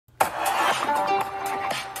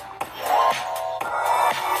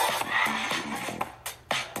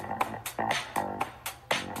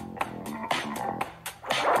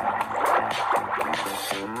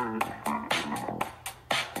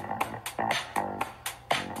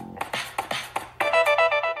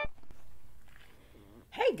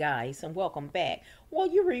guys, and welcome back. Well,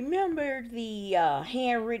 you remember the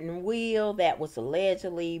handwritten will that was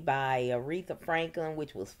allegedly by Aretha Franklin,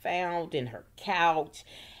 which was found in her couch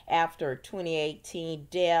after her 2018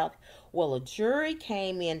 death? Well, a jury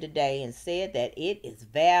came in today and said that it is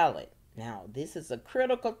valid. Now, this is a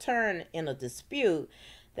critical turn in a dispute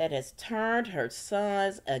that has turned her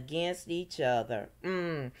sons against each other.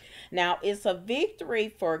 Now, it's a victory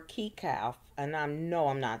for Kekau, and I know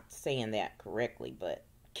I'm not saying that correctly, but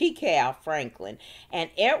Kekau Franklin and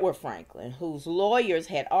Edward Franklin, whose lawyers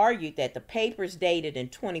had argued that the papers dated in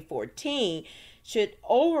 2014 should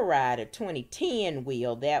override a 2010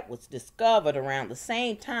 will that was discovered around the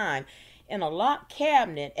same time in a locked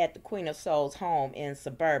cabinet at the Queen of Soul's home in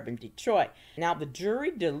suburban Detroit. Now, the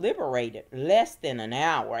jury deliberated less than an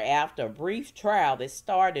hour after a brief trial that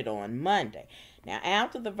started on Monday. Now,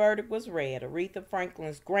 after the verdict was read, Aretha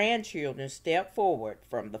Franklin's grandchildren stepped forward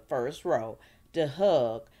from the first row to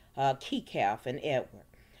hug Kekau and Edward.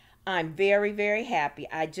 I'm very, very happy.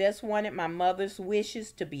 I just wanted my mother's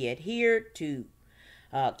wishes to be adhered to,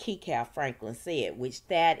 Kekau Franklin said, which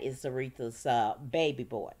that is Aretha's baby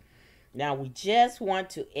boy. Now, we just want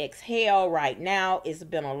to exhale right now. It's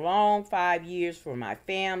been a long 5 years for my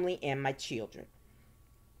family and my children.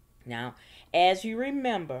 Now, as you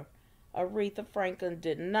remember, Aretha Franklin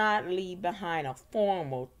did not leave behind a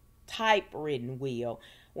formal typewritten will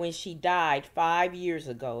when she died 5 years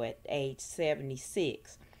ago at age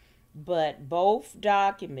 76. But both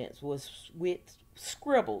documents was with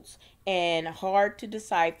scribbles and hard to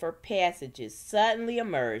decipher passages suddenly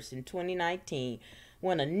emerged in 2019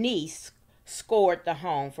 when a niece scored the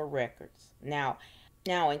home for records. Now,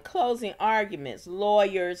 in closing arguments,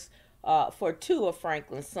 lawyers for two of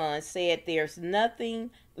Franklin's sons said there's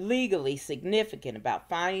nothing legally significant about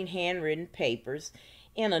finding handwritten papers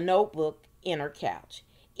in a notebook in her couch.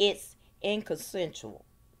 It's inconsensual.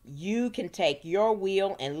 You can take your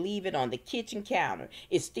will and leave it on the kitchen counter.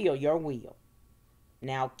 It's still your will.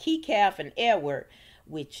 Now, Kekau and Edward,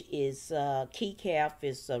 which is Kekau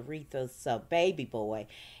is Aretha's baby boy,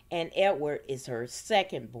 and Edward is her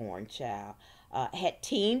second born child, had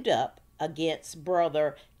teamed up against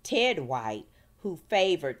brother Ted White, who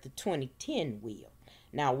favored the 2010 will.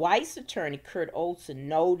 Now, White's attorney Kurt Olson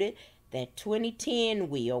noted that 2010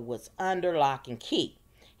 will was under lock and key.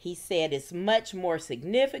 He said it's much more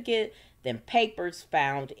significant than papers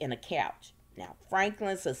found in a couch. Now,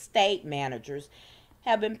 Franklin's estate managers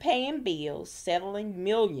have been paying bills, settling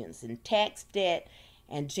millions in tax debt,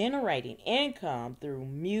 and generating income through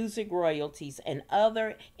music royalties and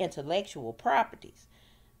other intellectual properties.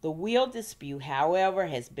 The will dispute, however,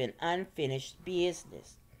 has been unfinished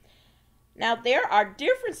business. Now, there are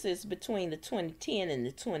differences between the 2010 and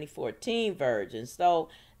the 2014 versions, though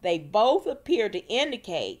they both appear to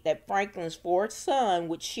indicate that Franklin's fourth son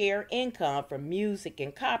would share income from music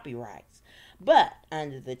and copyrights. But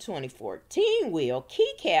under the 2014 will,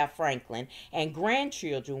 Kekau Franklin and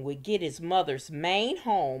grandchildren would get his mother's main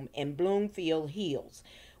home in Bloomfield Hills,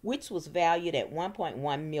 which was valued at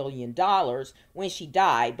 $1.1 million when she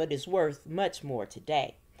died, but is worth much more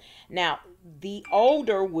today. Now, the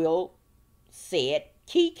older will said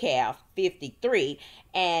Kekau, 53,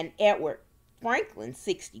 and Edward Franklin,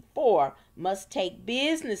 64, must take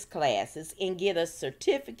business classes and get a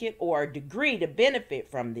certificate or a degree to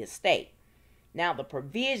benefit from the estate. Now, the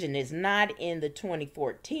provision is not in the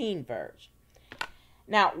 2014 version.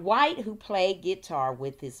 Now, White, who played guitar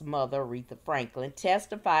with his mother, Aretha Franklin,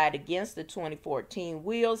 testified against the 2014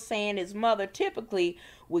 will, saying his mother typically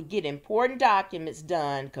would get important documents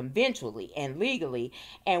done conventionally and legally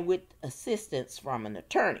and with assistance from an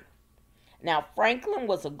attorney. Now, Franklin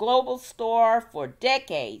was a global star for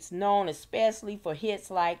decades, known especially for hits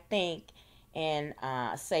like Think and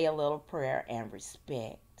Say a Little Prayer and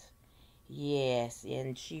Respect. Yes,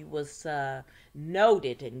 and she was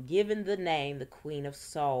noted and given the name the Queen of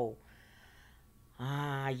Soul.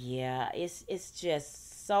 Yeah, it's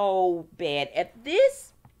just so bad.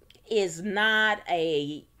 This is not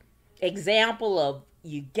a example of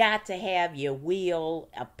you got to have your will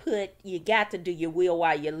you got to do your will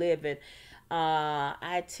while you're living.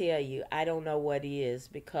 I tell you, I don't know what is,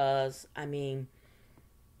 because I mean,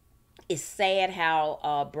 it's sad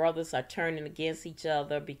how brothers are turning against each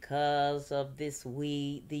other because of these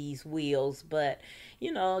wills. But,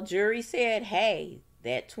 jury said, hey,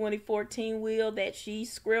 that 2014 will that she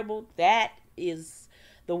scribbled, that is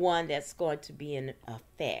the one that's going to be in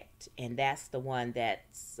effect. And that's the one that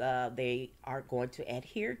they are going to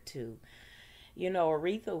adhere to.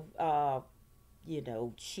 Aretha,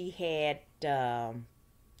 she had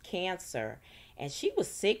cancer. And she was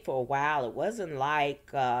sick for a while. It wasn't like,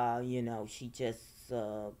 she just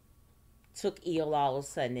took ill all of a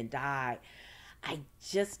sudden and died. I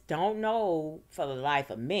just don't know for the life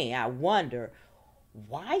of me. I wonder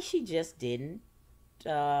why she just didn't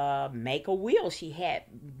make a will. She had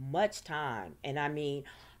much time, and I mean,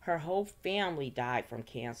 her whole family died from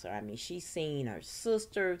cancer. I mean, she's seen her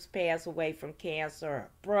sisters pass away from cancer, her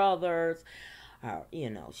brothers.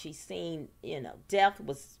 She's seen. Death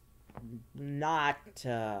was not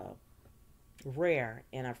rare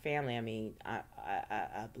in her family. I mean,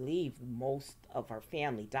 I believe most of her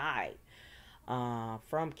family died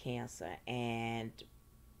from cancer, and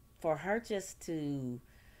for her just to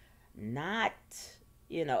not,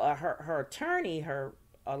 her attorney,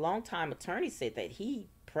 a longtime attorney said that he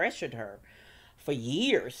pressured her for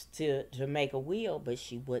years to make a will, but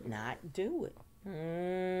she would not do it.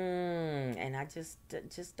 And I just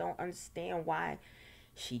don't understand why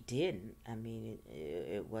she didn't. I mean,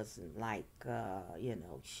 it wasn't like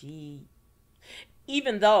she,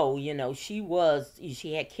 even though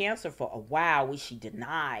she had cancer for a while, which she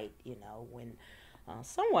denied. When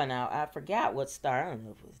someone, I forgot what star, I don't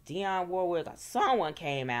know if it was Dionne Warwick or someone,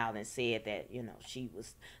 came out and said that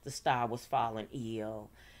the star was falling ill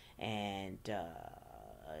and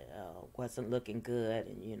wasn't looking good,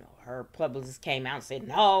 and her publicist came out and said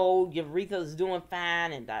no, Aretha's doing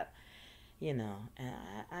fine, and and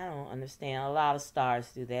I don't understand. A lot of stars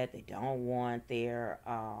do that. They don't want their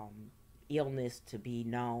illness to be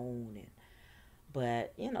known,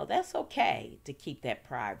 but that's okay to keep that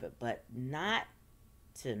private, but not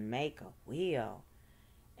to make a will.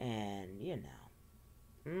 And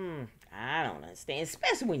I don't understand,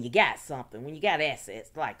 especially when you got something, when you got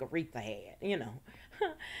assets like Aretha had.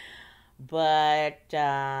 But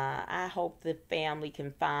I hope the family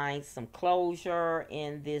can find some closure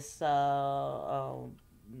in this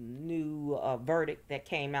new verdict that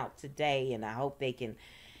came out today, and I hope they can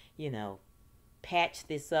patch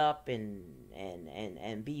this up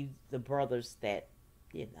and be the brothers that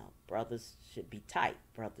brothers should be tight,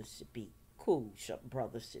 brothers should be cool,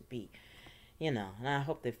 brothers should be, and I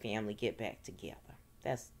hope the family get back together.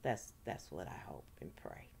 That's what I hope and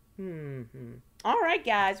pray. All right,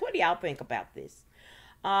 guys, what do y'all think about this?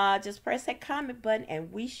 Just press that comment button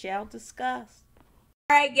and we shall discuss.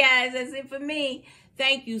 All right, guys, that's it for me.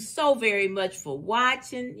 Thank you so very much for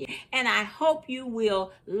watching, and I hope you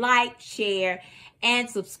will like, share, and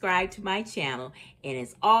subscribe to my channel. And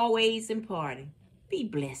as always important, be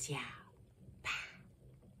blessed, y'all.